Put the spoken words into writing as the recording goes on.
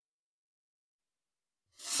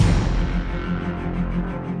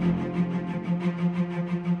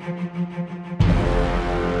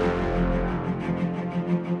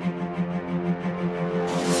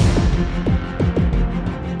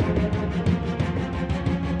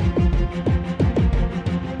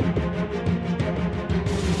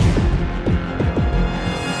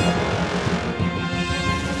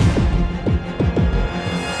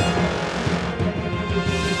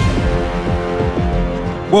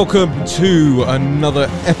welcome to another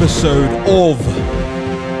episode of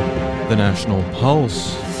The National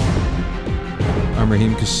Pulse. I'm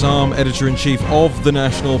Raheem Kassam, Editor-in-Chief of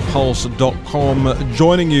thenationalpulse.com,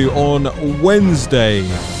 joining you on Wednesday,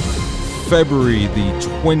 February the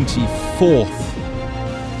 24th,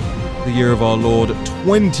 the year of our Lord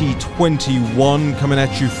 2021, coming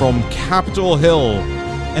at you from Capitol Hill.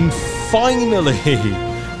 And finally,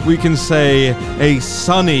 we can say a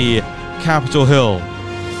sunny Capitol Hill.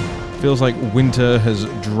 Feels like winter has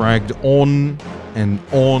dragged on and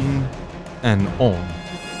on and on.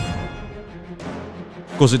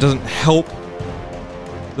 Of course, it doesn't help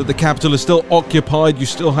that the Capitol is still occupied. You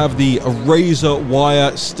still have the razor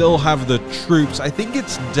wire, still have the troops. I think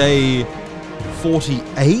it's day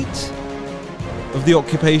 48 of the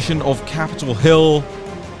occupation of Capitol Hill.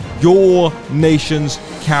 Your nation's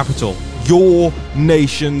capital. Your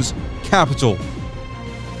nation's capital.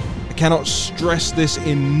 I cannot stress this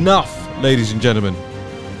enough, ladies and gentlemen.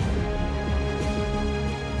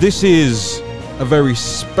 This is a very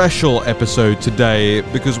special episode today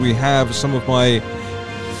because we have some of my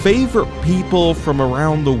favorite people from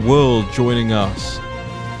around the world joining us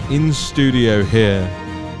in studio here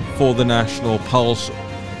for the National Pulse.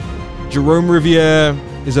 Jerome Riviere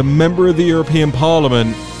is a member of the European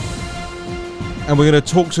Parliament, and we're going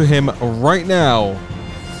to talk to him right now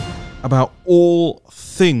about all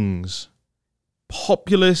things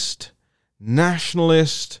populist,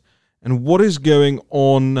 nationalist, and what is going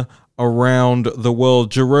on around the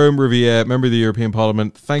world. Jerome Riviere, member of the European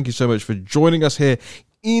Parliament, thank you so much for joining us here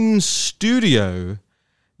in studio.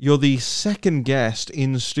 You're the second guest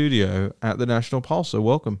in studio at the National Pulse, so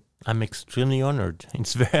welcome. I'm extremely honored.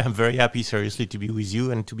 I'm very happy, seriously, to be with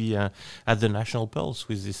you and to be at the National Pulse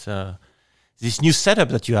with this new setup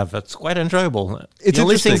that you have. That's quite enjoyable. It's the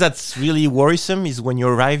only thing that's really worrisome is when you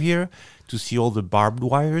arrive here to see all the barbed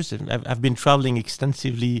wires. And I've been traveling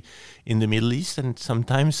extensively in the Middle East, and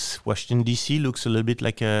sometimes Washington, D.C. looks a little bit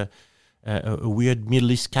like a weird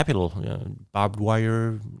Middle East capital. Barbed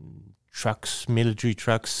wire, trucks, military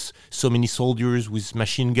trucks, so many soldiers with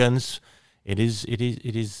machine guns. It is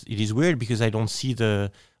weird because I don't see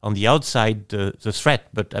on the outside the threat,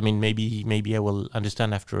 but I mean maybe I will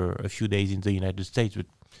understand after a few days in the United States, but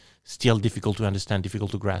still difficult to understand, difficult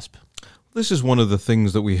to grasp. This is one of the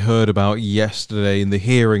things that we heard about yesterday in the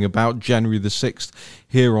hearing about January the 6th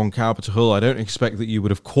here on Capitol Hill. I don't expect that you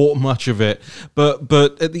would have caught much of it,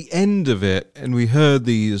 but at the end of it, and we heard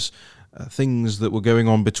these things that were going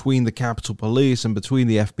on between the Capitol Police and between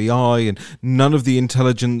the FBI, and none of the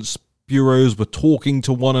intelligence bureaus were talking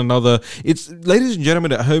to one another. It's, ladies and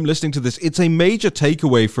gentlemen at home listening to this, it's a major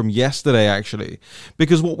takeaway from yesterday, actually,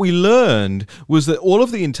 because what we learned was that all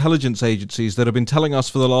of the intelligence agencies that have been telling us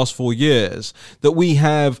for the last 4 years that we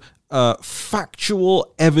have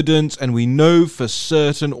factual evidence and we know for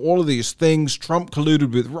certain all of these things, Trump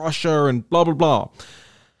colluded with Russia and blah, blah, blah.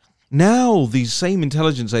 Now, these same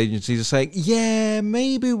intelligence agencies are saying, yeah,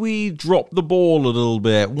 maybe we dropped the ball a little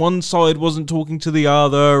bit. One side wasn't talking to the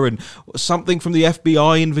other, and something from the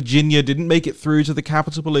FBI in Virginia didn't make it through to the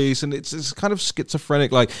Capitol Police, and it's kind of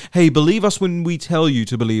schizophrenic, like, hey, believe us when we tell you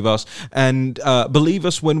to believe us, and believe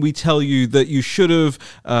us when we tell you that you should have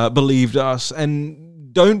believed us,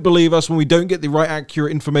 and don't believe us when we don't get the right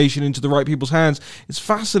accurate information into the right people's hands. It's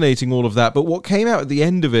fascinating, all of that, but what came out at the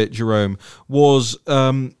end of it, Jerome, was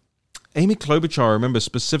Amy Klobuchar, I remember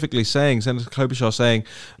specifically saying, Senator Klobuchar saying,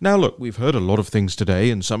 now look, we've heard a lot of things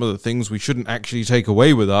today, and some of the things we shouldn't actually take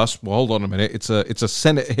away with us. Well, hold on a minute, it's a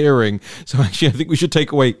Senate hearing, so actually I think we should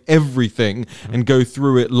take away everything and go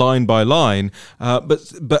through it line by line.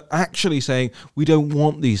 But actually saying, we don't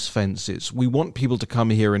want these fences. We want people to come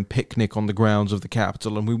here and picnic on the grounds of the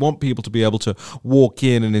Capitol, and we want people to be able to walk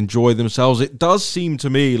in and enjoy themselves. It does seem to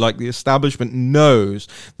me like the establishment knows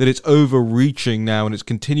that it's overreaching now, and it's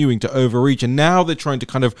continuing to overreach, and now they're trying to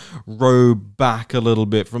kind of row back a little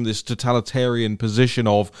bit from this totalitarian position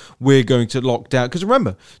of we're going to lock down. Because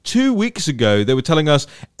remember, 2 weeks ago they were telling us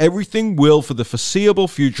everything will for the foreseeable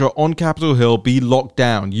future on Capitol Hill be locked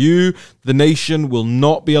down. You, the nation, will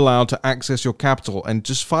not be allowed to access your capital. And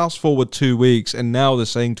just fast forward 2 weeks, and now they're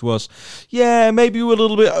saying to us, yeah, maybe we're a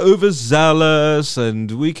little bit overzealous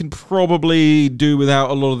and we can probably do without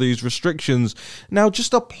a lot of these restrictions. Now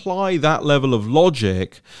just apply that level of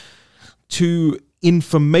logic to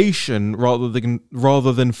information rather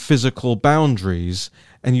than physical boundaries,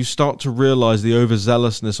 and you start to realize the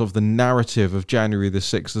overzealousness of the narrative of January the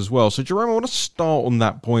 6th as well. So, Jerome, I want to start on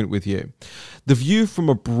that point with you. The view from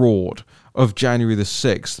abroad. of January the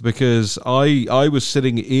 6th, because I was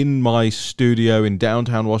sitting in my studio in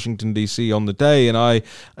downtown Washington, D.C. on the day, and I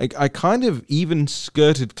kind of even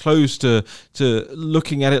skirted close to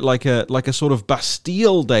looking at it like a sort of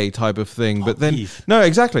Bastille Day type of thing. But then, no,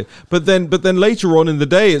 exactly. But then later on in the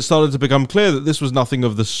day, it started to become clear that this was nothing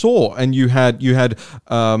of the sort, and you had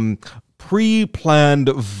pre-planned,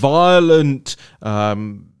 violent,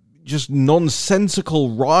 just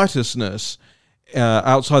nonsensical riotousness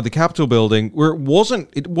outside the Capitol building, where it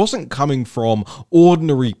wasn't coming from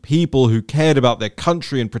ordinary people who cared about their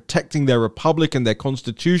country and protecting their republic and their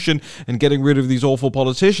constitution and getting rid of these awful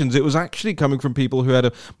politicians. It was actually coming from people who had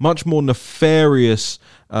a much more nefarious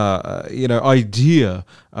idea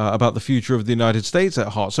about the future of the United States at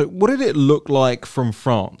heart. So what did it look like from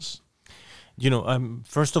France?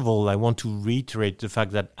 First of all, I want to reiterate the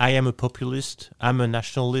fact that I am a populist. I'm a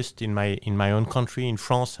nationalist in my own country, in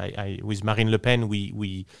France. I with Marine Le Pen,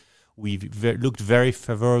 we looked very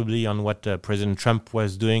favorably on what President Trump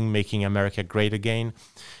was doing, making America great again.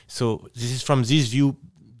 So this is from this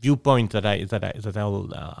viewpoint that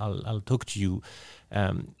I'll talk to you.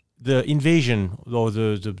 The invasion or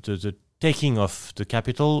the taking of the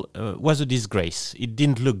capital was a disgrace. It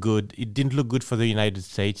didn't look good. It didn't look good for the United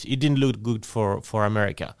States. It didn't look good for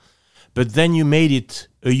America. But then you made it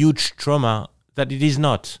a huge trauma that it is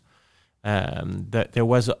not. That there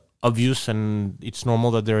was obvious, and it's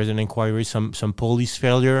normal that there is an inquiry, some police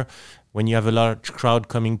failure. When you have a large crowd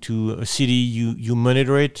coming to a city, you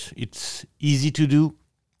monitor it. It's easy to do.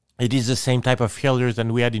 It is the same type of failures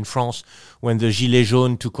than we had in France when the Gilets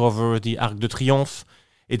jaunes took over the Arc de Triomphe.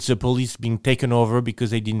 It's the police being taken over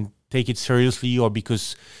because they didn't take it seriously or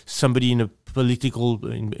because somebody in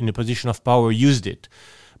a position of power used it.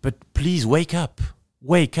 But please wake up.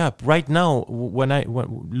 Wake up. Right now, when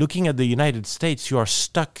looking at the United States, you are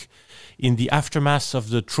stuck in the aftermath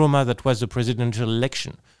of the trauma that was the presidential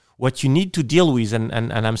election. What you need to deal with, and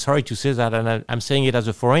I'm sorry to say that, and I'm saying it as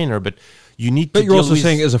a foreigner, but you need to deal with... But you're also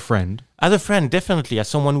saying it as a friend. As a friend, definitely, as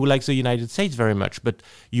someone who likes the United States very much, but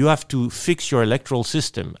you have to fix your electoral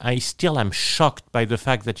system. I still am shocked by the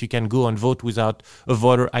fact that you can go and vote without a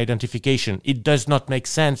voter identification. It does not make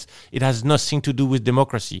sense. It has nothing to do with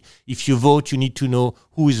democracy. If you vote, you need to know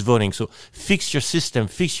who is voting. So fix your system,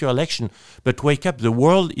 fix your election, but wake up. The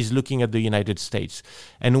world is looking at the United States.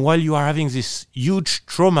 And while you are having this huge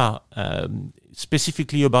trauma,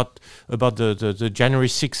 specifically about the January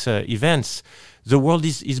 6th events, the world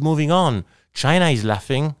is moving on. China is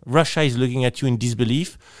laughing. Russia is looking at you in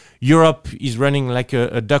disbelief. Europe is running like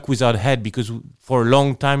a duck without head because for a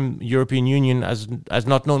long time, European Union has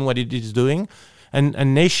not known what it is doing. And a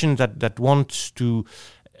nation that wants to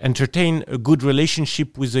entertain a good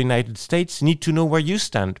relationship with the United States need to know where you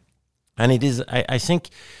stand. And it is, I think,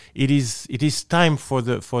 it is time for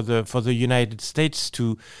the United States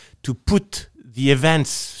to put the events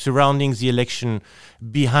surrounding the election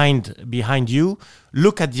behind you.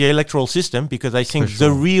 Look at the electoral system, because I think the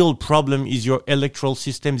real problem is your electoral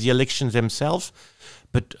system, the elections themselves.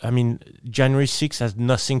 But I mean, January 6th has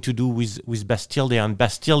nothing to do with Bastille Day. On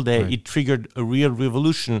Bastille Day, It triggered a real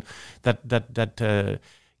revolution that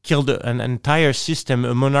killed an entire system,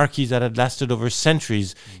 a monarchy that had lasted over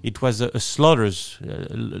centuries. It was a slaughters.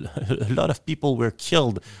 A lot of people were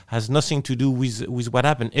killed. Has nothing to do with what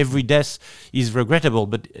happened. Every death is regrettable,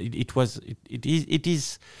 but it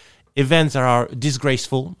is events that are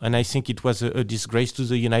disgraceful, and I think it was a disgrace to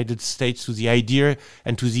the United States, to the idea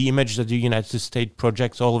and to the image that the United States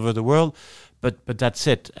projects all over the world. But that's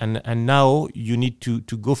it. And now you need to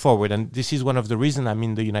go forward. And this is one of the reasons I'm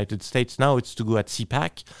in the United States now. It's to go at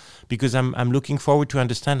CPAC, because I'm looking forward to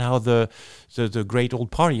understand how the great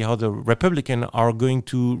old party, how the Republicans are going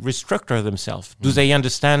to restructure themselves. Do they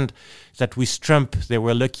understand that with Trump, they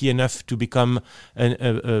were lucky enough to become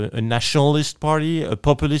a nationalist party, a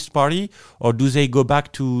populist party? Or do they go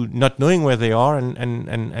back to not knowing where they are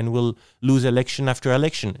and will lose election after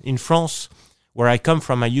election? In France, where I come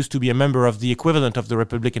from, I used to be a member of the equivalent of the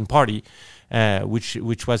Republican Party, which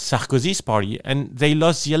was Sarkozy's party, and they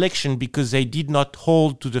lost the election because they did not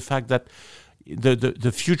hold to the fact that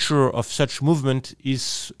the future of such movement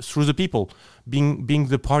is through the people, being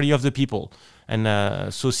the party of the people. And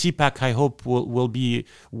so CPAC, I hope, will be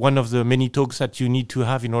one of the many talks that you need to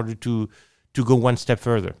have in order to go one step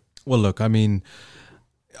further. Well, look, I mean,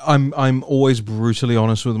 I'm always brutally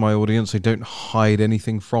honest with my audience. I don't hide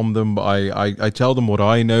anything from them. I tell them what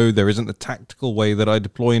I know. There isn't a tactical way that I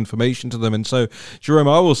deploy information to them. And so, Jerome,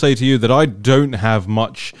 I will say to you that I don't have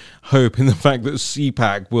much hope in the fact that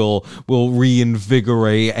CPAC will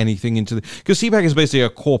reinvigorate anything into the, because CPAC is basically a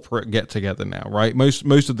corporate get together now, right?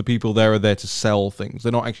 Most of the people there are there to sell things.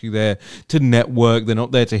 They're not actually there to network. They're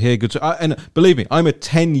not there to hear good. And believe me, I'm a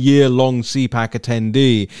 10-year long CPAC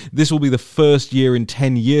attendee. This will be the first year in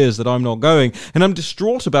 10 years that I'm not going, and I'm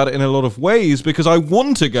distraught about it in a lot of ways because I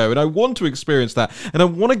want to go and I want to experience that, and I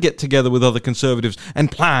want to get together with other conservatives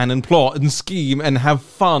and plan and plot and scheme and have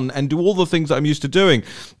fun and do all the things that I'm used to doing.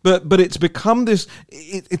 But it's become this,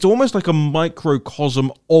 it's almost like a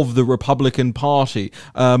microcosm of the Republican Party.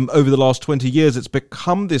 Over the last 20 years, it's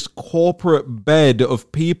become this corporate bed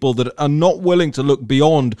of people that are not willing to look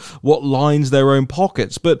beyond what lines their own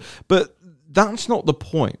pockets. But that's not the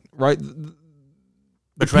point, right?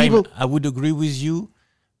 But Raymond, I would agree with you.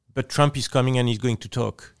 But Trump is coming and he's going to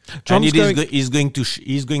talk. He's going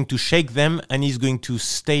to shake them, and he's going to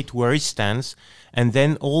state where he stands. And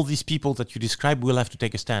then all these people that you described will have to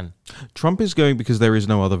take a stand. Trump is going because there is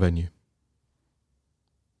no other venue.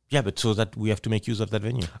 Yeah, but so that we have to make use of that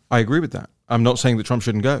venue. I agree with that. I'm not saying that Trump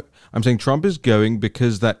shouldn't go. I'm saying Trump is going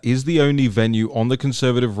because that is the only venue on the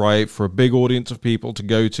conservative right for a big audience of people to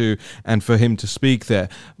go to and for him to speak there.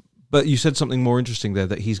 But you said something more interesting there,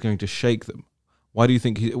 that he's going to shake them. What do you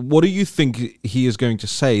think he is going to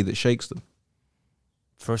say that shakes them?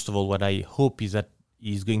 First of all, what I hope is that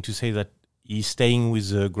he's going to say that he's staying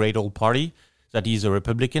with a great old party, that he's a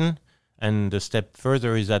Republican, and the step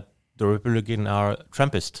further is that the Republicans are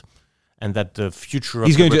Trumpist, and that the future of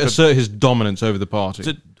he's going to assert his dominance over the party.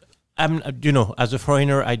 So, as a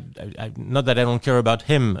foreigner, I not that I don't care about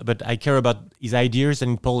him, but I care about his ideas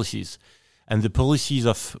and policies, and the policies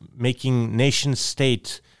of making nation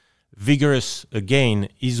state vigorous again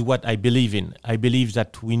is what I believe in. I believe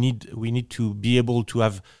that we need to be able to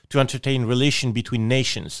entertain relation between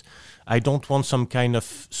nations. I don't want some kind of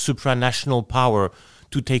supranational power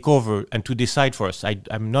to take over and to decide for us.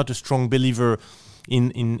 I'm not a strong believer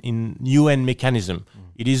in UN mechanism.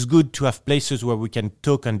 It is good to have places where we can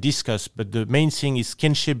talk and discuss, but the main thing is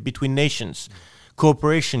kinship between nations,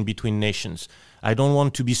 cooperation between nations. I don't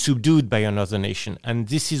want to be subdued by another nation. And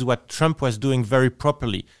this is what Trump was doing very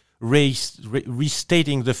properly,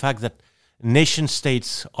 restating the fact that nation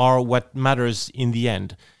states are what matters in the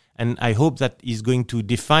end. And I hope that he's going to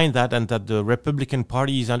define that, and that the Republican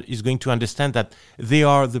Party is going to understand that they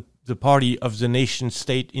are the party of the nation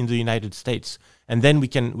state in the United States. And then we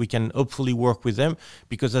can hopefully work with them,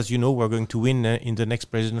 because as you know, we're going to win in the next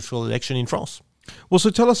presidential election in France. Well, so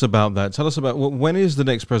tell us about that. Tell us about when is the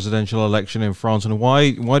next presidential election in France, and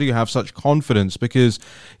why do you have such confidence? Because,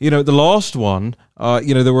 the last one,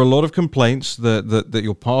 there were a lot of complaints that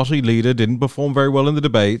your party leader didn't perform very well in the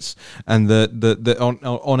debates, and that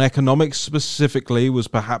on economics specifically was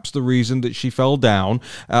perhaps the reason that she fell down.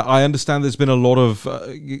 I understand there's been a lot of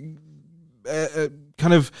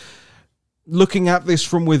kind of looking at this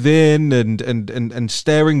from within and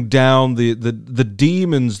staring down the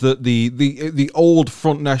demons that the old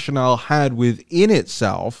Front National had within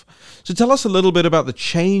itself. So tell us a little bit about the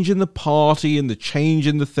change in the party and the change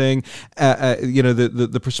in the thing,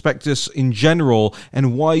 the prospectus in general,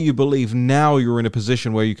 and why you believe now you're in a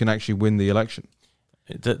position where you can actually win the election.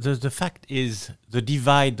 The fact is, the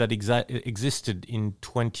divide that existed in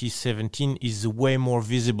 2017 is way more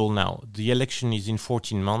visible now. The election is in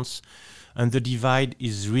 14 months. And the divide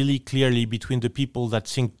is really clearly between the people that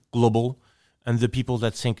think global and the people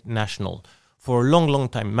that think national. For a long, long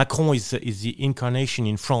time, Macron is the incarnation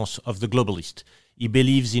in France of the globalist. He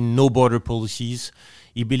believes in no border policies.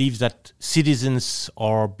 He believes that citizens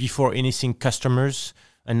are, before anything, customers.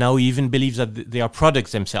 And now he even believes that they are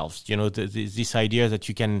products themselves. This idea that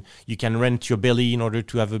you can rent your belly in order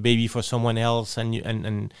to have a baby for someone else,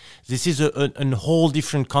 and this is a whole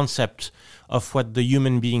different concept of what the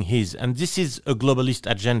human being is. And this is a globalist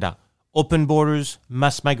agenda: open borders,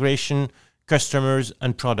 mass migration, customers,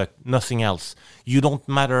 and product. Nothing else. You don't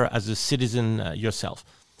matter as a citizen yourself.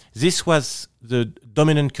 This was the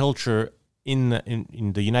dominant culture in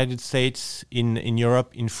the United States, in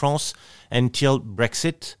Europe, in France, until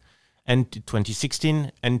Brexit, and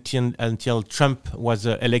 2016, until Trump was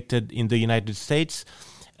elected in the United States.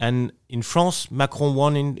 And in France, Macron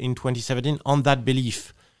won in 2017 on that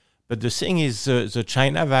belief. But the thing is, the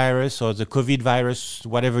China virus or the COVID virus,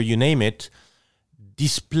 whatever you name it,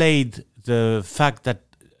 displayed the fact that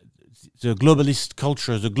the globalist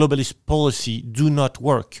culture, the globalist policy do not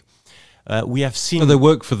work. We have seen... they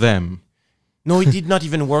work for them. No, it did not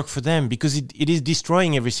even work for them, because it is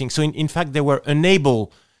destroying everything. So in fact, they were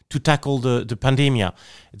unable to tackle the pandemia.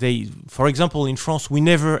 For example, in France, we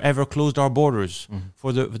never ever closed our borders.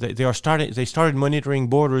 Mm-hmm. They started monitoring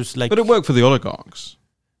borders like. But it worked for the oligarchs.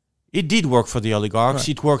 It did work for the oligarchs. Right.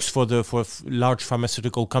 It works for large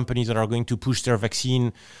pharmaceutical companies that are going to push their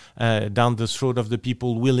vaccine down the throat of the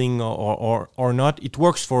people, willing or not. It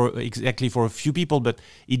works for a few people, but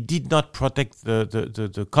it did not protect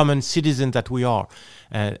the common citizen that we are.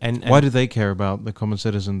 And why do they care about the common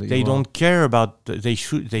citizen that they don't care about?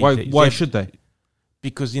 Why should they?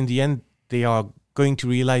 Because in the end, they are going to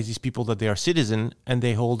realize, these people, that they are citizen and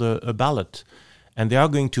they hold a ballot. And they are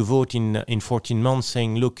going to vote in 14 months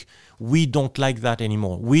saying, look, we don't like that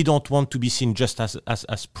anymore. We don't want to be seen just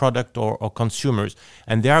as product or consumers.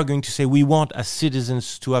 And they are going to say, we want as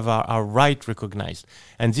citizens to have our right recognized.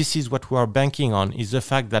 And this is what we are banking on, is the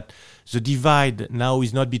fact that the divide now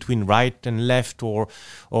is not between right and left or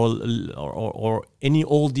any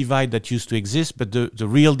old divide that used to exist, but the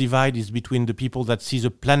real divide is between the people that see the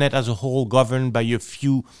planet as a whole governed by a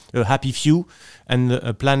happy few, and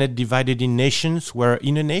a planet divided in nations, where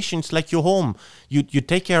in a nation it's like your home. You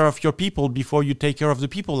take care of your people before you take care of the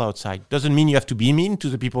people outside. Doesn't mean you have to be mean to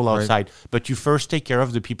the people outside, but you first take care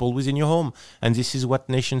of the people within your home. And this is what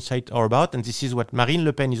nation states are about, and this is what Marine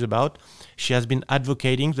Le Pen is about. She has been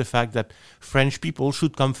advocating the fact that French people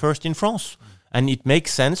should come first in France. And it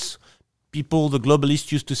makes sense. People, the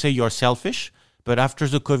globalists, used to say you're selfish, but after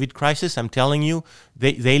the COVID crisis, I'm telling you,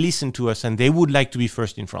 they listen to us and they would like to be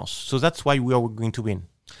first in France. So that's why we are going to win.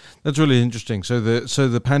 That's really interesting. So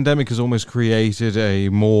the pandemic has almost created a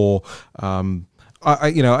more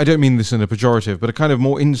I don't mean this in a pejorative, but a kind of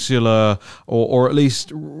more insular, or at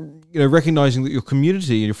least, recognizing that your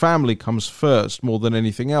community, your family comes first more than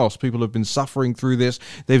anything else. People have been suffering through this.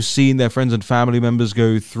 They've seen their friends and family members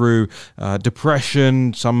go through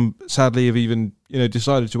depression. Some sadly have even,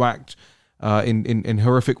 decided to act in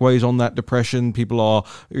horrific ways on that depression. People are,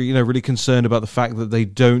 really concerned about the fact that they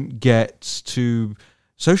don't get to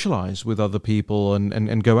socialize with other people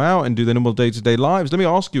and go out and do their normal day-to-day lives. Let me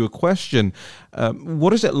ask you a question.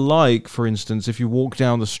 What is it like, for instance, if you walk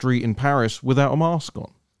down the street in Paris without a mask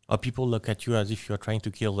on? People look at you as if you're trying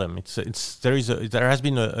to kill them. There has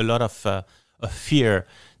been a lot of fear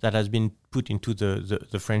that has been put into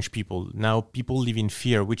the French people. Now people live in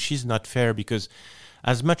fear, which is not fair, because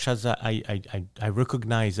as much as I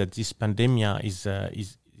recognize that this pandemic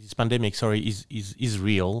is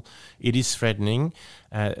real, it is threatening.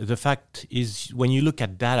 The fact is, when you look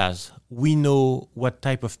at data, we know what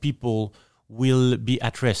type of people will be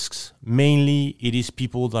at risk. Mainly, it is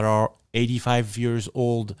people that are 85 years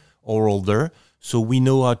old or older. So we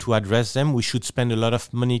know how to address them. We should spend a lot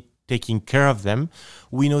of money taking care of them.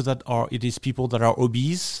 We know that it is people that are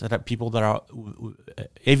obese, that are people that are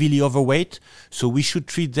heavily overweight. So we should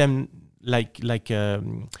treat them like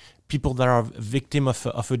people that are victim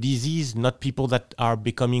of a disease, not people that are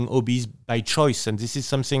becoming obese by choice. And this is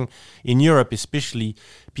something in Europe, especially,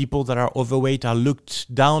 people that are overweight are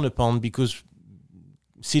looked down upon because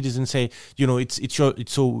citizens say, it's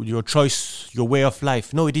your choice, your way of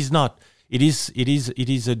life. No, it is not. It is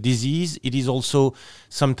a disease. It is also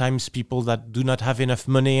sometimes people that do not have enough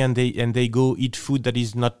money and they go eat food that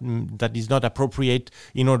is not appropriate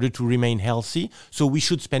in order to remain healthy. So we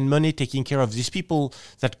should spend money taking care of these people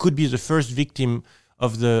that could be the first victim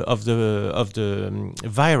of the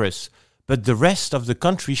virus. But the rest of the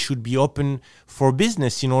country should be open for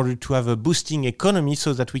business in order to have a boosting economy,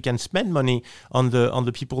 so that we can spend money on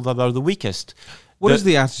the people that are the weakest. What is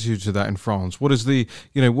the attitude to that in France? What is the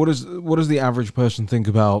average person think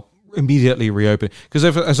about immediately reopening? Because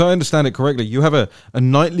as I understand it correctly, you have a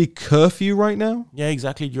nightly curfew right now? Yeah,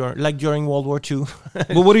 exactly. Like during World War II.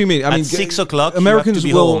 Well, what do you mean? At 6 o'clock, Americans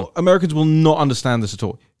will not understand this at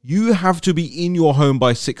all. You have to be in your home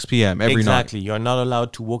by 6 p.m. every night. Exactly. You're not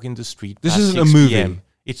allowed to walk in the street This past isn't 6 a movie. PM.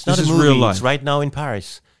 It's not a movie. Real life. It's right now in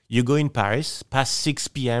Paris. You go in Paris, past 6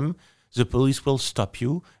 p.m., the police will stop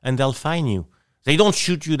you and they'll fine you. They don't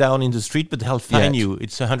shoot you down in the street, but they'll fine you.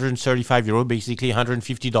 It's €135, basically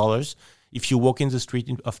 $150, if you walk in the street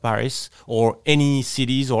of Paris or any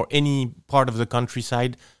cities or any part of the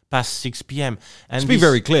countryside past 6 p.m. And to be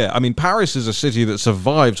very clear, I mean, Paris is a city that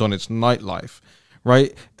survives on its nightlife,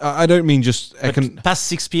 right? I don't mean just... past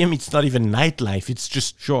 6 p.m., it's not even nightlife. It's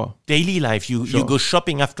just daily life. You go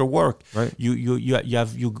shopping after work. Right. You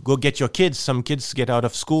go get your kids. Some kids get out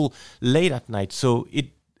of school late at night. So it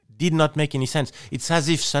did not make any sense. It's as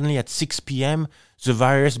if suddenly at 6 p.m. the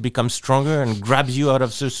virus becomes stronger and grabs you out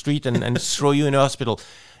of the street and throw you in a hospital.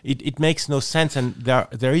 It makes no sense. And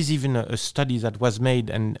there is even a study that was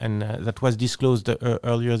made and that was disclosed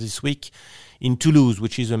earlier this week in Toulouse,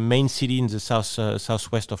 which is a main city in the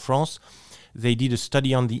southwest of France. They did a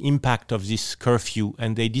study on the impact of this curfew,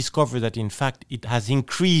 and they discovered that in fact it has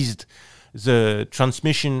increased the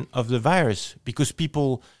transmission of the virus, because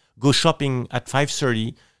people go shopping at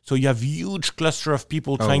 5:30. So you have huge cluster of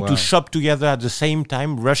people trying wow. to shop together at the same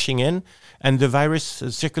time, rushing in, and the virus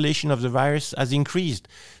circulation of the virus has increased.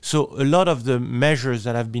 So a lot of the measures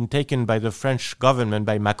that have been taken by the French government,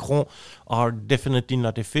 by Macron, are definitely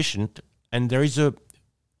not efficient. And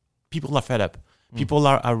people are fed up. People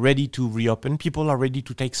are ready to reopen. People are ready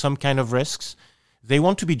to take some kind of risks. They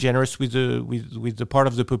want to be generous with the part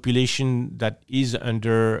of the population that is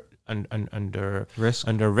under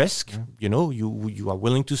risk. Yeah. You know, you are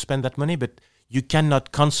willing to spend that money, but you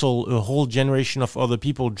cannot cancel a whole generation of other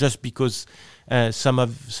people just because some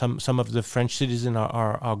of the French citizens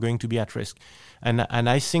are going to be at risk. And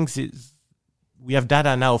I think we have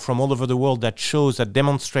data now from all over the world that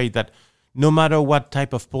demonstrate that no matter what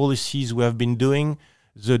type of policies we have been doing,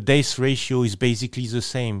 the death ratio is basically the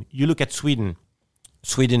same. You look at Sweden,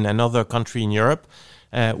 another country in Europe,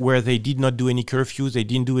 where they did not do any curfews, they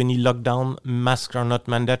didn't do any lockdown, masks are not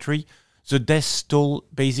mandatory. The death toll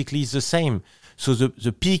basically is the same. So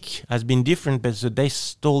the peak has been different, but the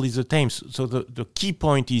death toll is the same. So the key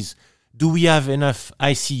point is, do we have enough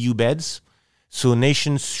ICU beds? So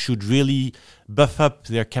nations should really buff up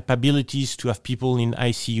their capabilities to have people in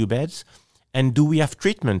ICU beds. And do we have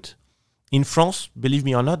treatment? In France, believe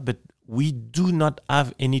me or not, but we do not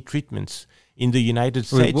have any treatments. In the United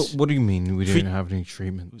States. What do you mean we don't have any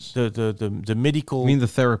treatments? The medical. You mean the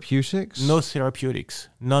therapeutics? No therapeutics,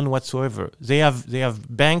 none whatsoever. They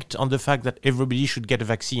have banked on the fact that everybody should get a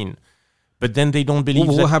vaccine, but then they don't believe.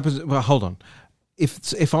 What happens? Well, hold on.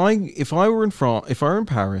 If I were in France, if I were in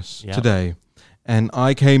Paris today, and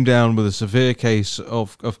I came down with a severe case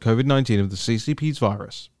of COVID-19 of the CCP's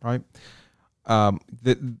virus, right?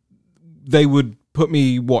 They would put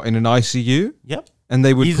me in an ICU? Yep. And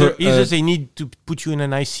they would either they need to put you in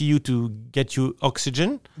an ICU to get you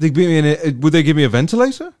oxygen. Would they give me a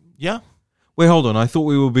ventilator? Yeah. Wait, hold on. I thought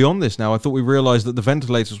we were beyond this now. I thought we realized that the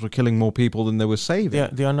ventilators were killing more people than they were saving.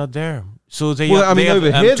 They are not there. So over here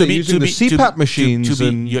they're using the CPAP machines.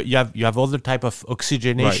 You have other type of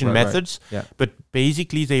oxygenation methods, right. Yeah. But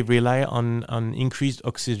basically they rely on increased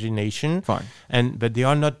oxygenation. Fine. But they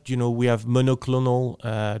are not. We have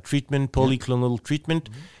monoclonal treatment, polyclonal treatment.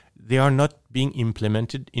 Mm-hmm. They are not being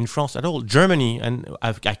implemented in France at all. Germany, and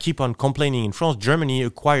I keep on complaining in France, Germany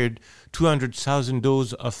acquired 200,000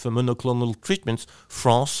 doses of monoclonal treatments.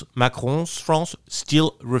 Macron's France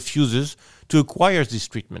still refuses to acquire this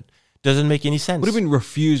treatment. Doesn't make any sense. What do you mean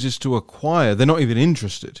refuses to acquire? They're not even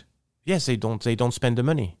interested. Yes, they don't spend the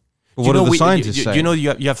money. But what do the scientists say?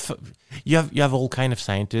 You have all kind of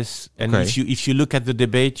scientists, and if you look at the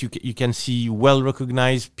debate, you can see well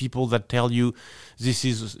recognized people that tell you this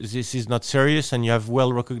is not serious, and you have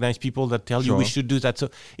well recognized people that tell you we should do that. So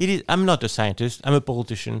it is. I'm not a scientist. I'm a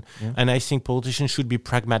politician, and I think politicians should be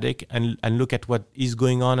pragmatic and look at what is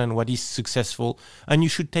going on and what is successful, and you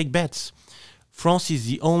should take bets. France is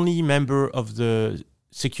the only member of the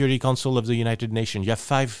Security Council of the United Nations. You have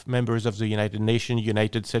 5 members of the United Nations: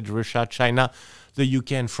 United States, Russia, China, the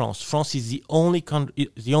UK, and France. France is the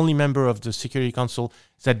only member of the Security Council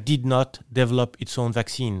that did not develop its own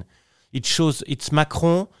vaccine. It shows it's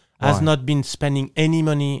Macron has not been spending any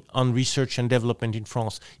money on research and development in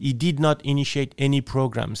France. He did not initiate any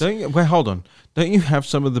programs. Hold on. Don't you have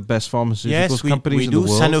some of the best pharmaceutical companies in the world?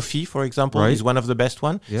 Yes, we do. Sanofi, for example, is one of the best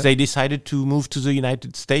ones. Yeah. They decided to move to the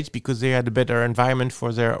United States because they had a better environment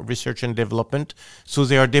for their research and development. So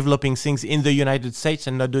they are developing things in the United States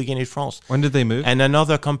and not doing it in France. When did they move? And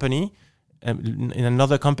another company... in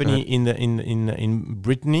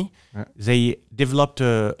Brittany, they developed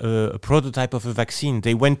a prototype of a vaccine.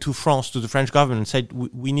 They went to France, to the French government, and said,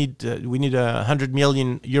 "We need 100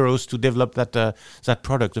 million euros to develop that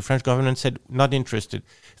product." The French government said, "Not interested."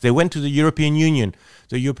 They went to the European Union.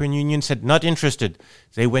 The European Union said, "Not interested."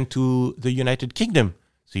 They went to the United Kingdom.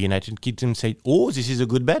 The United Kingdom said, "Oh, this is a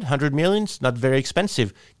good bet. 100 million, not very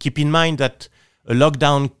expensive." Keep in mind that a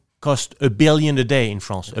lockdown cost $1 billion a day in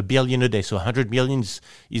France, $1 billion a day. So 100 million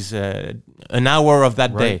is an hour of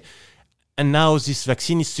that day. And now this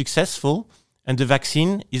vaccine is successful, and the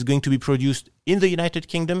vaccine is going to be produced in the United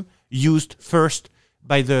Kingdom, used first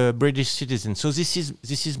by the British citizens. So this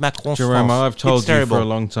is Macron's Jerome, France. I've told you for a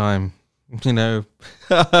long time.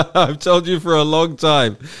 I've told you for a long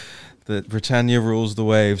time that Britannia rules the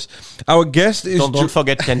waves. Our guest is... Don't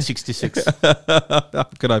forget 1066. How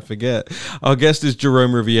could I forget? Our guest is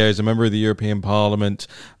Jerome Riviere. He's a member of the European Parliament,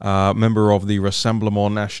 member of the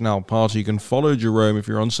Rassemblement National Party. You can follow Jerome if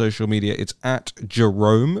you're on social media. It's at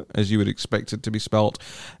Jerome, as you would expect it to be spelt.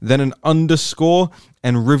 Then an underscore,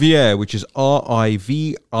 and Riviere, which is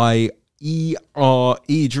Riviere.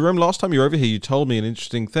 R-E-V-I-E-R-E. Jerome, last time you were over here, you told me an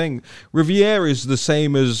interesting thing. Rivière is the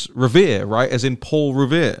same as Revere, right? As in Paul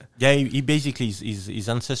Revere. Yeah, he basically, his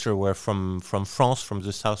ancestors were from France, from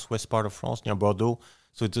the southwest part of France, near Bordeaux.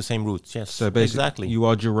 So it's the same roots, yes. So basically, exactly. You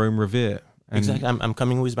are Jerome Revere. Exactly, I'm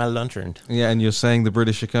coming with my lantern. Yeah, and you're saying the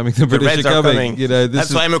British are coming. The British Reds are coming. You know,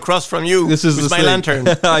 that's why I'm across from you. This is with my lantern.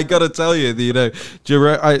 I got to tell you,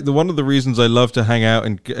 Jerome. One of the reasons I love to hang out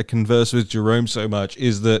and converse with Jerome so much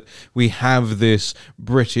is that we have this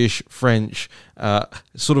British-French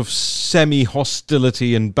sort of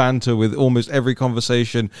semi-hostility and banter with almost every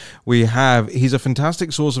conversation we have. He's a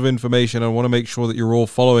fantastic source of information. I want to make sure that you're all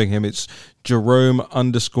following him. It's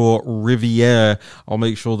Jerome_Rivière. I'll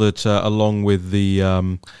make sure that along with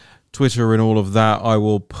the Twitter and all of that, I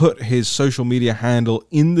will put his social media handle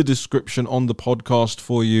in the description on the podcast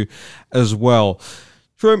for you as well.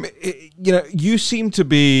 Jerome, you seem to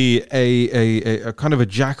be a kind of a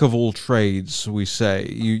jack of all trades, we say.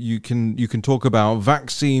 You can talk about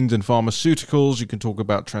vaccines and pharmaceuticals. You can talk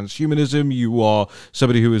about transhumanism. You are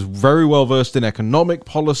somebody who is very well versed in economic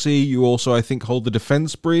policy. You also, I think, hold the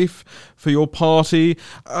defense brief for your party.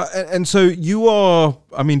 And so you are,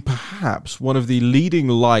 perhaps one of the leading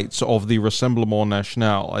lights of the Rassemblement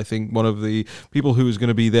National. I think one of the people who is going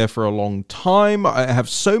to be there for a long time. I have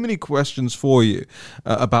so many questions for you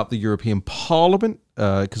about the European Parliament,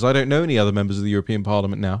 because I don't know any other members of the European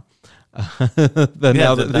Parliament now. Now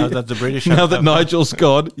that the British now that Nigel's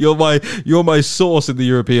gone, you're my source in the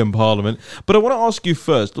European Parliament. But I want to ask you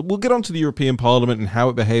first. We'll get onto the European Parliament and how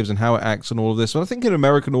it behaves and how it acts and all of this. But I think an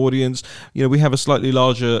American audience, we have a slightly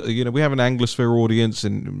larger, we have an Anglosphere audience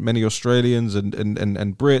and many Australians and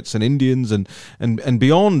Brits and Indians and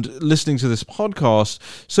beyond listening to this podcast.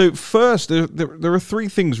 So first, there are three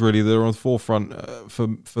things really that are on the forefront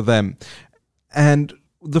for them, and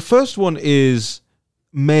the first one is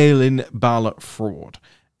mail-in ballot fraud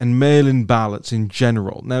and mail-in ballots in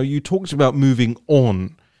general. Now, you talked about moving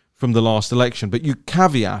on from the last election, but you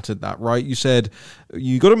caveated that, right? You said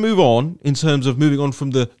you got to move on in terms of moving on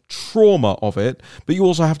from the trauma of it, but you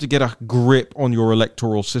also have to get a grip on your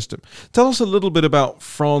electoral system. Tell us a little bit about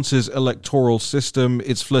France's electoral system,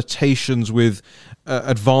 its flirtations with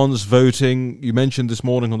advanced voting. You mentioned this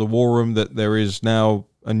morning on the War Room that there is now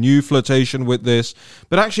a new flirtation with this,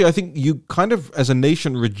 but actually I think you kind of as a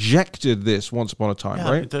nation rejected this once upon a time,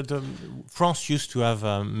 right? France used to have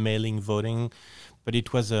mailing voting, but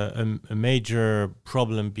it was a major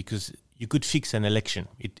problem because you could fix an election.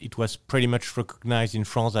 It was pretty much recognized in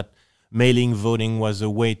France that mailing voting was a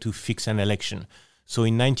way to fix an election. So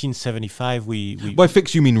in 1975, we by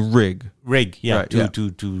fix you mean rig? Rig, yeah, right,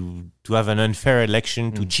 to have an unfair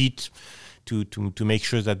election, to cheat, to make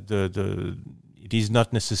sure that it is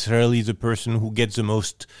not necessarily the person who gets the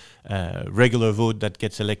most regular vote that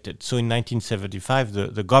gets elected. So in 1975,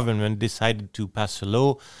 the government decided to pass a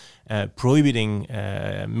law prohibiting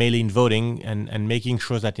mail-in voting and making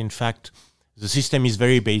sure that, in fact, the system is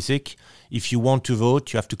very basic. If you want to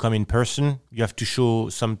vote, you have to come in person. You have to show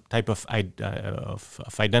some type of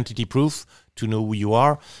identity proof to know who you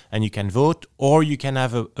are, and you can vote. Or you can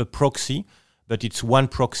have a proxy, but it's one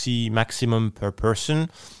proxy maximum per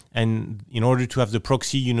person. And in order to have the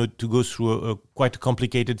proxy, you need to go through a quite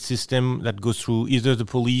complicated system that goes through either the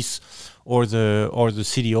police or the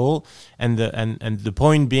city hall. And the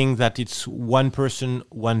point being that it's one person,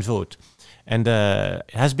 one vote. And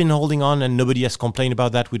it has been holding on, and nobody has complained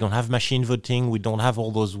about that. We don't have machine voting. We don't have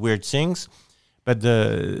all those weird things. But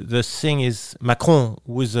the thing is, Macron,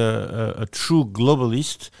 who is a true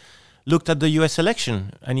globalist, looked at the U.S.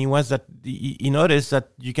 election, and he noticed that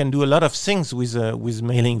you can do a lot of things with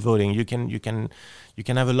mailing voting. You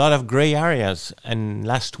can have a lot of gray areas. And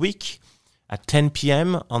last week, at 10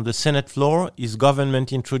 p.m. on the Senate floor, his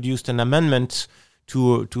government introduced an amendment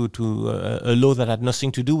to a law that had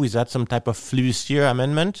nothing to do with that, some type of filibuster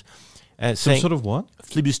amendment. Some sort of what?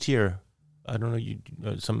 Filibuster. I don't know.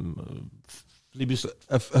 A filibuster?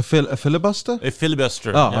 A filibuster.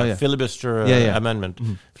 Filibuster amendment.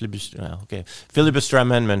 Mm-hmm. Filibuster. Okay. Filibuster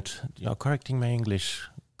amendment. You're correcting my English.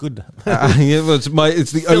 Good.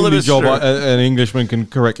 It's the only job an Englishman can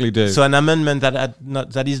correctly do. So an amendment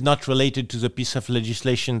that is not related to the piece of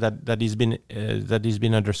legislation that has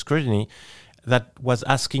been under scrutiny, that was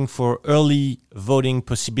asking for early voting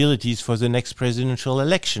possibilities for the next presidential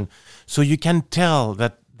election. So you can tell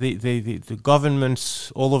that the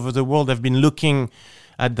governments all over the world have been looking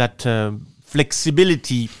at that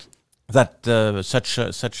flexibility that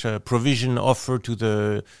such a provision offer to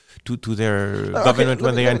their government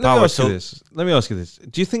when they are in power. Let me ask you this: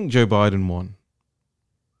 do you think Joe Biden won?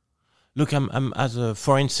 Look, I'm as a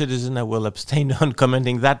foreign citizen, I will abstain on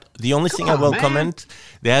commenting that. The only thing I will comment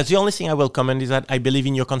is that I believe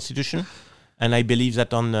in your constitution, and I believe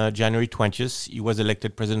that on January 20th, he was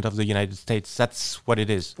elected president of the United States. That's what it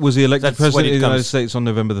is. Was he elected president of the United States on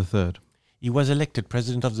November the 3rd? He was elected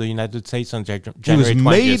president of the United States on January 20th. He was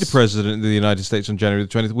made president of the United States on January the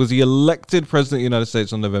 20th. Was he elected president of the United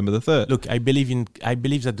States on November the 3rd? Look, I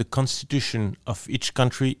believe that the constitution of each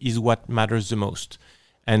country is what matters the most.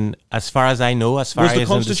 And as far as I know, as far as I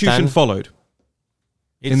understand... Was the Constitution followed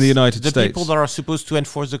in the United States? The people that are supposed to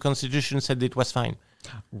enforce the Constitution said it was fine.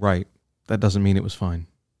 Right. That doesn't mean it was fine.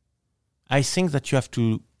 I think that you have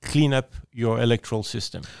to clean up your electoral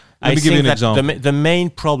system. Let me give you an example. The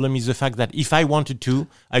main problem is the fact that if I wanted to,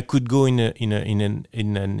 I could go in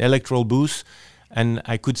an electoral booth and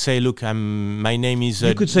I could say, look, my name is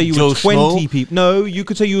you could say you Joe were 20 Schmo. people. No, you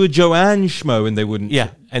could say you were Joanne Schmo and they wouldn't. Yeah,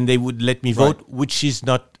 and they would let me vote, which is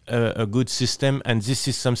not a good system. And this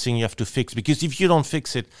is something you have to fix. Because if you don't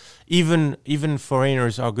fix it, even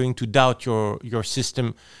foreigners are going to doubt your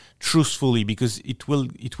system truthfully, because it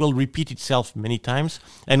will repeat itself many times.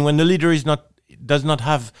 And when the leader does not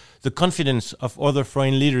have the confidence of other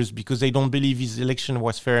foreign leaders because they don't believe his election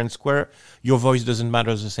was fair and square, your voice doesn't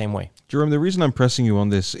matter the same way. Jerome, the reason I'm pressing you on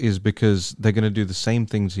this is because they're going to do the same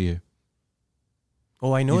thing to you.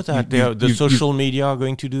 Oh, I know that. The social media are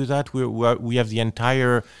going to do that. We have the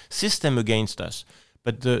entire system against us.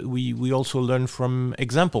 But we also learn from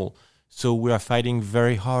example. So we are fighting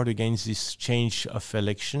very hard against this change of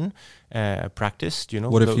election practice.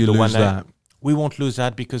 What if you lose that? We won't lose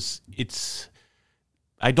that because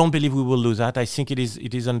I don't believe we will lose that. I think it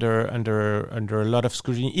is under a lot of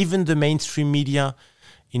scrutiny. Even the mainstream media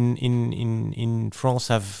in France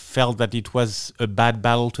have felt that it was a bad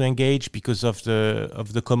battle to engage because of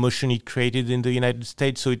the commotion it created in the United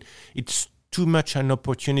States. So it's too much an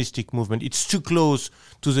opportunistic movement. It's too close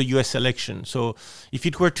to the US election. So if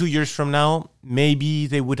it were 2 years from now, maybe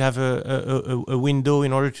they would have a window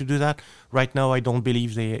in order to do that. Right now, I don't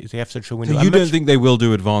believe they have such a window. So you don't think they will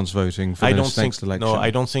do advance voting for this next election? No,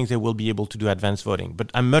 I don't think they will be able to do advance voting.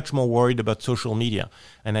 But I'm much more worried about social media.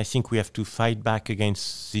 And I think we have to fight back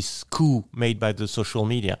against this coup made by the social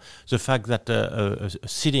media. The fact that a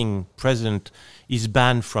sitting president is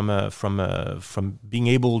banned from being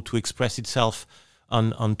able to express itself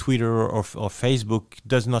on Twitter or Facebook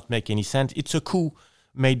does not make any sense. It's a coup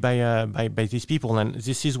made by these people. And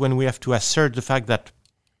this is when we have to assert the fact that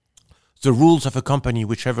the rules of a company,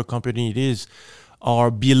 whichever company it is,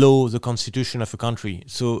 are below the constitution of a country.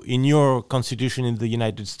 So in your constitution in the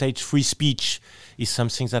United States, free speech is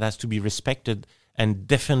something that has to be respected, and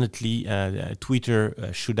definitely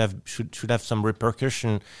Twitter should have some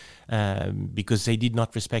repercussion because they did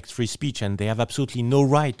not respect free speech, and they have absolutely no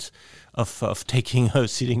right of taking a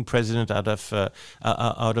sitting president out of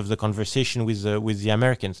the conversation with the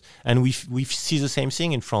Americans. And we see the same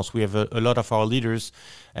thing in France. We have a lot of our leaders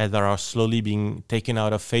that are slowly being taken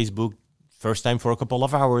out of Facebook. First time for a couple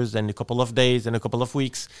of hours, then a couple of days, then a couple of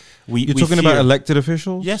weeks. You're talking about elected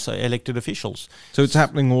officials? Yes, elected officials. So it's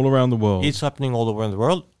happening all around the world? It's happening all around the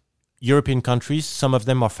world. European countries, some of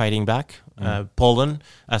them are fighting back. Poland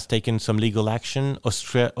has taken some legal action.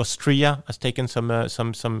 Austria has taken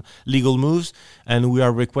some legal moves. And we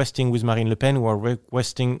are requesting with Marine Le Pen, we are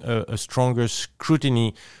requesting a stronger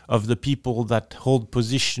scrutiny of the people that hold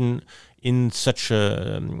position in such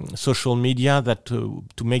social media, that to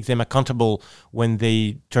make them accountable when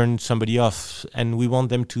they turn somebody off. And we want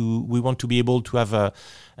to be able to have a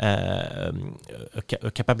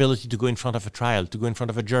capability to go in front of a trial, to go in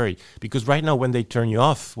front of a jury. Because right now, when they turn you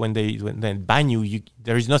off, when they ban you,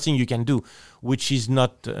 there is nothing you can do, which is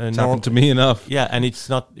not it's happened to me enough. Yeah, and it's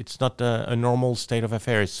not a normal state of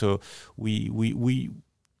affairs. So we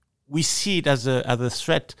see it as a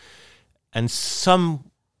threat, and some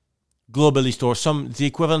globalists, or the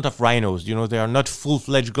equivalent of rhinos, they are not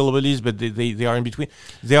full-fledged globalists, but they are in between.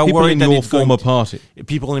 They are people worried in that your former party.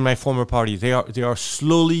 People in my former party, they are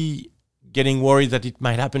slowly getting worried that it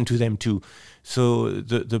might happen to them too. So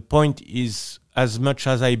the point is, as much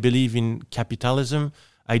as I believe in capitalism,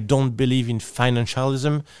 I don't believe in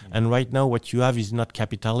financialism. And right now, what you have is not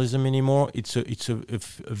capitalism anymore. It's a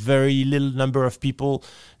very little number of people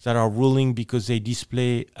that are ruling because they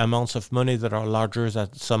display amounts of money that are larger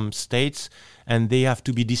than some states, and they have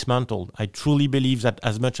to be dismantled. I truly believe that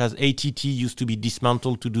as much as AT&T used to be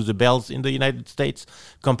dismantled to do the bells in the United States,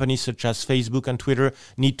 companies such as Facebook and Twitter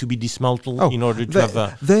need to be dismantled in order to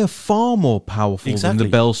have They're far more powerful than the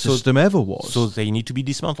bell system ever was. So they need to be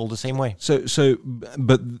dismantled the same way. So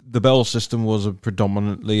but the Bell system was a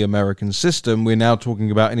predominantly American system. We're now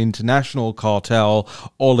talking about an international cartel,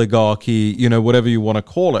 oligarchy, whatever you want to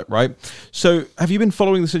call it, right? So have you been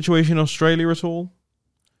following the situation in Australia at all?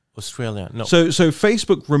 Australia, no. So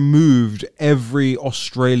Facebook removed every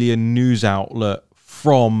Australian news outlet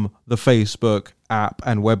from the Facebook app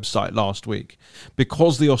and website last week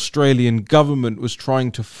because the Australian government was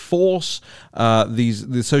trying to force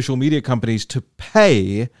the social media companies to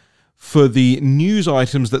pay for the news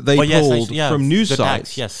items that they pulled from news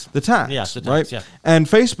sites. The tax, right? Yeah. And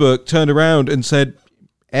Facebook turned around and said,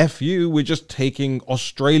 F you, we're just taking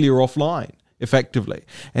Australia offline. Effectively,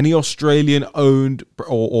 any Australian-owned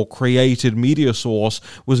or created media source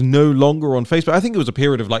was no longer on Facebook. I think it was a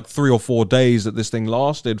period of like 3 or 4 days that this thing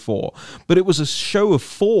lasted for. But it was a show of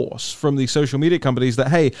force from the social media companies that,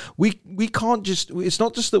 hey, we can't just... It's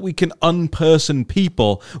not just that we can unperson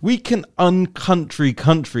people. We can uncountry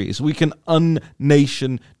countries. We can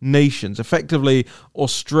unnation nations. Effectively,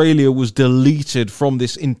 Australia was deleted from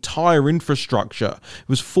this entire infrastructure. It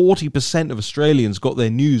was 40% of Australians got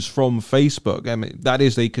their news from Facebook. I mean, that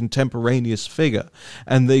is a contemporaneous figure.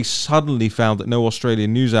 And they suddenly found that no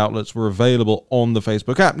Australian news outlets were available on the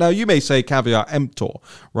Facebook app. Now, you may say caveat emptor,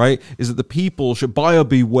 right? Is that the people should buyer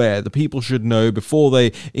beware. The people should know before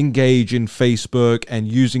they engage in Facebook and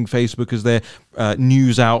using Facebook as their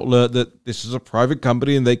news outlet that this is a private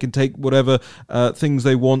company and they can take whatever things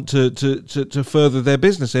they want to further their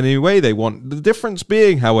business in any way they want. The difference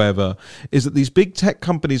being, however, is that these big tech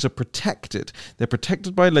companies are protected. They're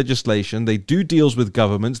protected by legislation. They do deals with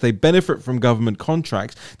governments. They benefit from government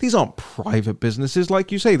contracts. These aren't private businesses,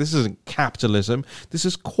 like you say. This isn't capitalism. This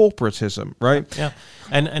is corporatism, right? Yeah,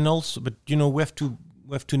 and also, but we have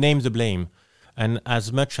to name the blame. And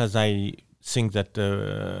as much as I think that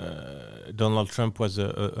Donald Trump was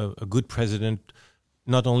a good president,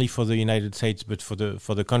 not only for the United States but for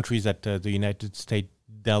the countries that the United States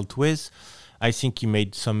dealt with, I think he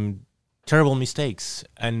made some terrible mistakes.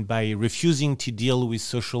 And by refusing to deal with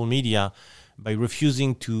social media, by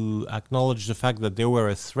refusing to acknowledge the fact that they were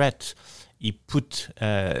a threat, he put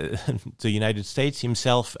the United States,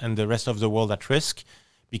 himself, and the rest of the world at risk,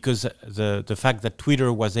 because the fact that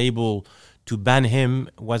Twitter was able to ban him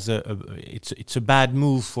was it's a bad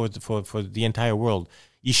move for the entire world.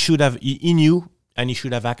 He knew, and he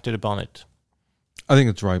should have acted upon it. I think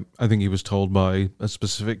that's right. I think he was told by a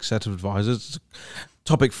specific set of advisors. It's a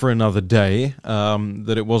topic for another day,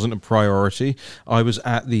 that it wasn't a priority. I was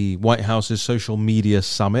at the White House's social media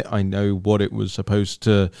summit. I know what it was supposed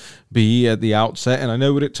to be at the outset, and I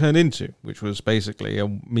know what it turned into, which was basically a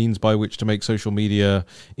means by which to make social media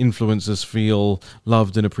influencers feel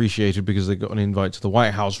loved and appreciated because they got an invite to the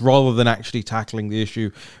White House, rather than actually tackling the issue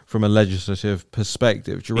from a legislative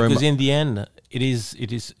perspective. Jerome, because in the end, it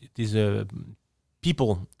is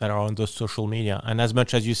people that are on those social media. And as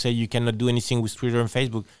much as you say you cannot do anything with Twitter and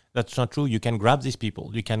Facebook, that's not true. You can grab these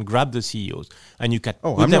people. You can grab the CEOs and you can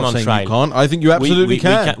put them on trial. You can't. I think you absolutely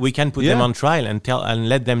can. We can put them on trial and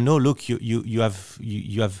let them know, look, you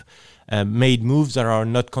have made moves that are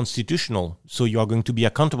not constitutional. So you are going to be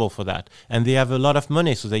accountable for that. And they have a lot of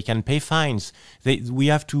money, so they can pay fines. We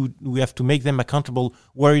have to make them accountable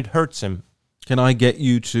where it hurts them. Can I get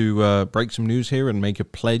you to break some news here and make a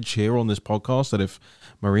pledge here on this podcast that if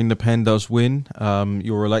Marine Le Pen does win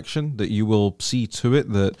your election, that you will see to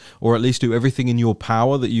it that, or at least do everything in your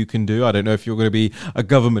power that you can do. I don't know if you're going to be a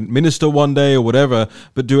government minister one day or whatever,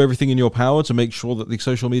 but do everything in your power to make sure that the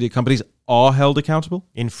social media companies are held accountable?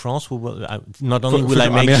 In France, we will, not only will I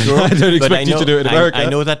make sure, I don't expect you to do it in America. I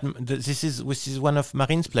know that this is one of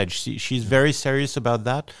Marine's pledge. She's very serious about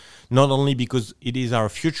that, not only because it is our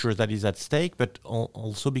future that is at stake, but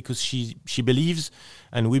also because she believes,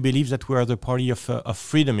 and we believe, that we are the party of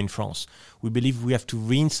freedom in France. We believe we have to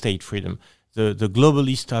reinstate freedom. The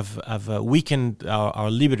globalists have weakened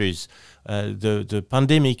our liberties. The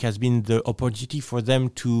pandemic has been the opportunity for them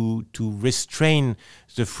to restrain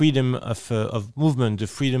the freedom of movement, the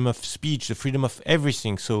freedom of speech, the freedom of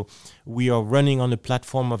everything. So we are running on a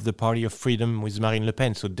platform of the party of freedom with Marine Le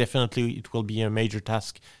Pen. So definitely it will be a major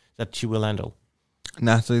task that she will handle.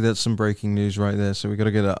 Natalie, that's some breaking news right there. So we've got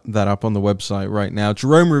to get that up on the website right now.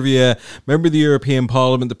 Jerome Riviere, member of the European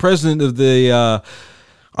Parliament, the president of the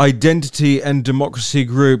Identity and Democracy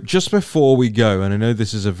Group. Just before we go, and I know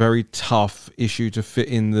this is a very tough issue to fit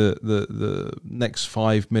in the next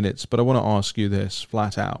 5 minutes, but I want to ask you this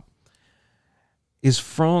flat out. Is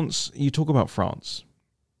France, you talk about France,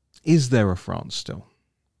 is there a France still?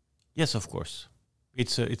 Yes, of course.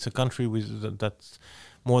 It's a country that's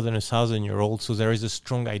more than 1,000 years old, so there is a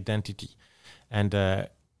strong identity. And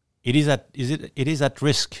it is at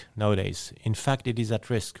risk nowadays. In fact, it is at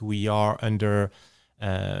risk. We are under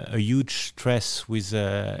a huge stress with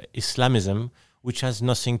Islamism, which has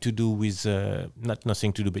nothing to do with, not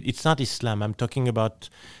nothing to do, but it's not Islam. I'm talking about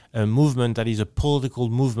a movement that is a political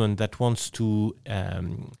movement that wants to...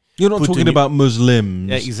 You're not talking about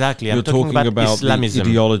Muslims. Yeah, exactly. You're I'm talking about Islamism.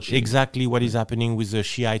 The ideology. Exactly what is happening with the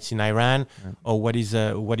Shiites in Iran, or what is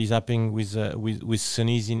happening with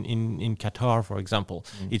Sunnis in Qatar, for example.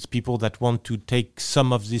 It's people that want to take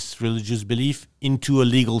some of this religious belief into a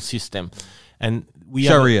legal system, and we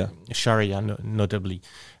Sharia, notably.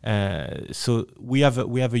 So we have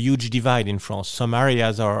a huge divide in France. Some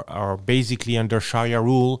areas are basically under Sharia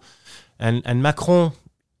rule, and Macron.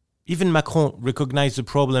 Even Macron recognized the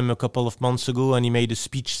problem a couple of months ago, and he made a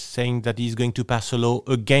speech saying that he's going to pass a law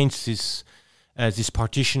against this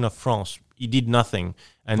partition of France. He did nothing,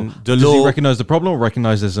 and the law. Does he recognize the problem, or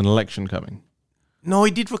recognize there's an election coming? No,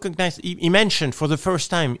 he did recognize. He mentioned for the first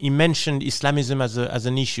time. He mentioned Islamism as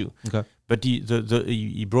an issue. Okay, but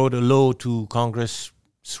he brought a law to Congress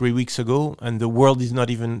 3 weeks ago, and the word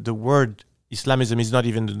Islamism is not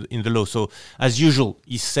even in the law. So, as usual,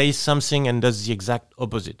 he says something and does the exact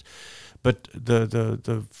opposite. But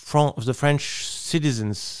the French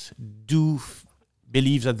citizens do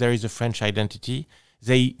believe that there is a French identity.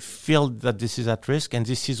 They feel that this is at risk, and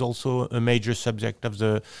this is also a major subject of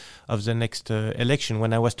the next election.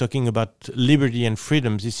 When I was talking about liberty and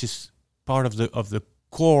freedom, this is part of the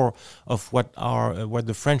core of what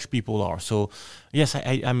the French people are. So yes,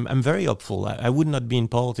 I'm very hopeful. I would not be in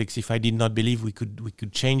politics if I did not believe we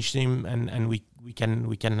could change them, and we can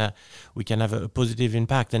have a positive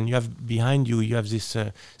impact. And you have behind you have this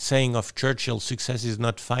saying of Churchill: "Success is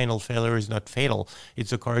not final, failure is not fatal. It's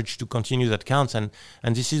the courage to continue that counts." And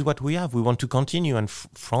this is what we have. We want to continue, and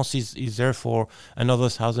France is there for another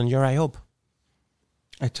 1,000 years, I hope.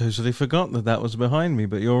 I totally forgot that was behind me,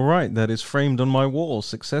 but you're right. That is framed on my wall.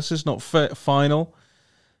 Success is not final.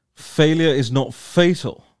 Failure is not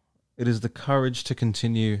fatal. It is the courage to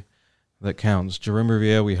continue that counts. Jerome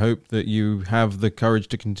Riviere, we hope that you have the courage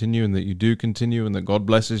to continue, and that you do continue, and that God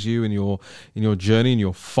blesses you in your journey, in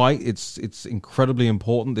your fight. It's incredibly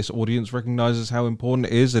important. This audience recognizes how important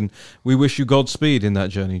it is, and we wish you Godspeed in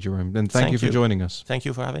that journey, Jerome. And thank you for joining us. Thank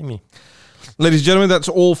you for having me. Ladies and gentlemen, that's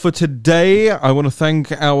all for today. I want to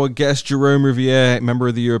thank our guest, Jerome Riviere, member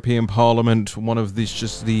of the European Parliament, one of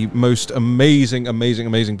the most amazing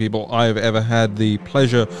people I have ever had the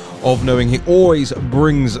pleasure of knowing. He always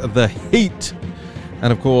brings the heat.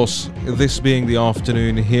 And of course, this being the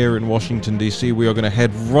afternoon here in Washington, D.C., we are going to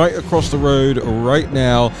head right across the road right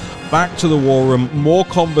now, back to the War Room. More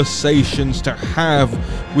conversations to have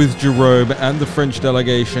with Jerome and the French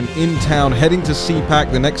delegation in town, heading to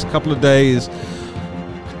CPAC the next couple of days.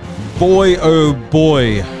 Boy, oh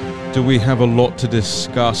boy, do we have a lot to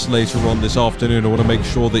discuss later on this afternoon. I want to make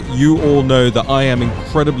sure that you all know that I am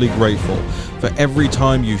incredibly grateful for every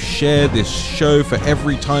time you share this show, for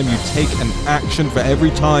every time you take an action, for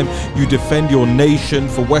every time you defend your nation,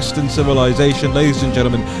 for Western civilization. Ladies and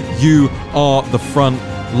gentlemen, you are the front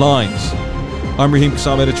lines. I'm Raheem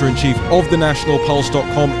Kassam, Editor-in-Chief of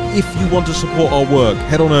thenationalpulse.com. If you want to support our work,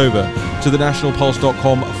 head on over to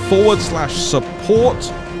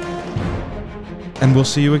thenationalpulse.com/support. And we'll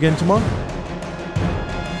see you again tomorrow.